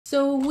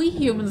So we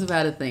humans have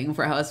had a thing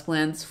for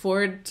houseplants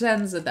for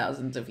tens of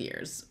thousands of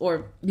years,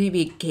 or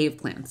maybe cave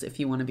plants if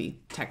you want to be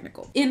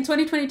technical. In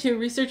 2022,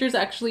 researchers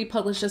actually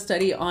published a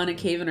study on a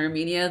cave in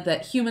Armenia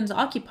that humans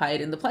occupied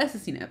in the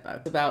Pleistocene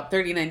epoch, about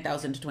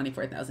 39,000 to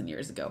 24,000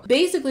 years ago.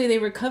 Basically, they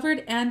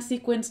recovered and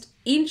sequenced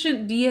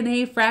ancient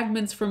DNA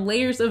fragments from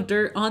layers of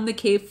dirt on the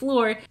cave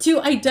floor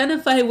to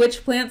identify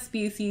which plant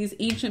species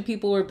ancient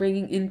people were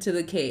bringing into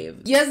the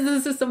cave. Yes,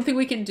 this is something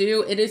we can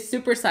do. It is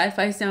super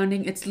sci-fi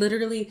sounding. It's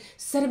literally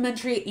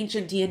sedimentary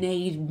ancient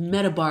DNA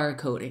metabar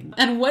coding.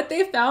 And what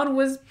they found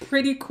was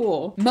pretty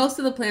cool. Most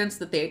of the plants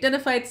that they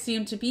identified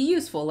seemed to be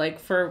useful, like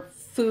for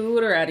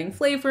food or adding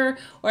flavor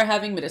or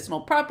having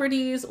medicinal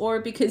properties, or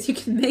because you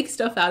can make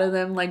stuff out of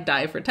them like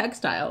dye for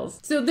textiles.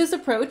 So this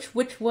approach,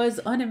 which was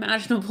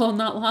unimaginable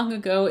not long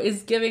ago,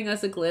 is giving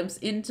us a glimpse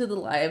into the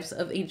lives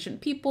of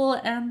ancient people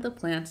and the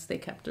plants they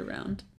kept around.